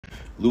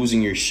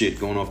Losing your shit,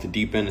 going off the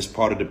deep end is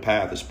part of the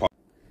path. It's part.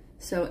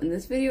 So in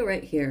this video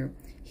right here,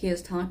 he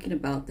is talking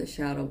about the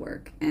shadow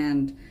work.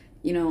 And,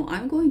 you know,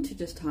 I'm going to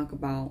just talk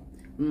about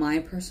my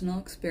personal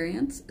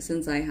experience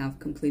since I have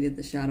completed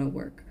the shadow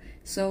work.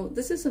 So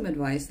this is some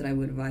advice that I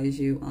would advise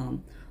you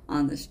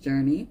on this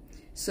journey.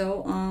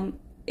 So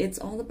it's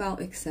all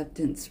about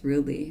acceptance,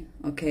 really.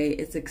 Okay,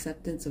 it's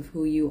acceptance of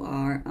who you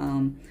are,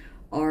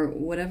 or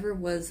whatever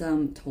was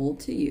told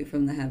to you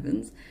from the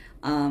heavens.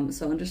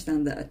 So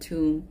understand that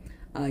Atum,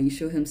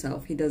 Yeshua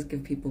himself, he does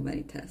give people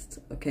many tests.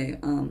 Okay,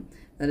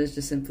 that is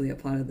just simply a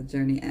part of the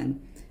journey.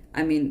 And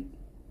I mean,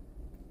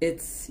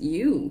 it's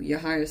you, your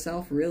higher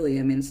self, really.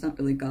 I mean, it's not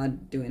really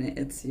God doing it,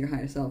 it's your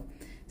higher self.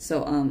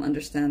 So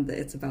understand that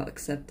it's about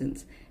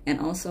acceptance. And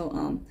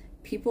also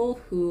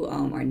people who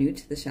are new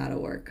to the shadow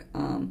work,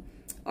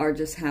 or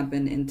just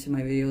happen into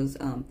my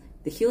videos,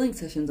 the healing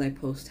sessions I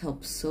post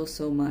help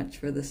so much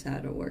for the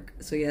shadow work.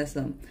 So yes,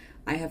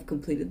 I have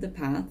completed the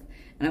path,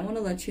 and I want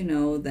to let you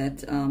know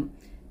that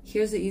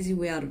here's the easy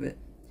way out of it.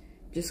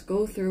 Just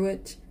go through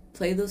it,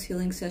 play those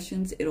healing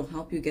sessions. It'll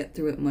help you get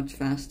through it much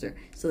faster.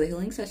 So the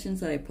healing sessions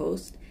that I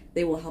post,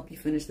 they will help you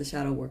finish the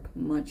shadow work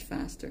much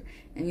faster.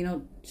 And you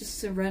know, just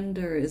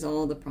surrender is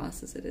all the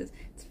process it is.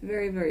 It's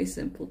very, very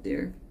simple,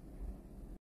 dear.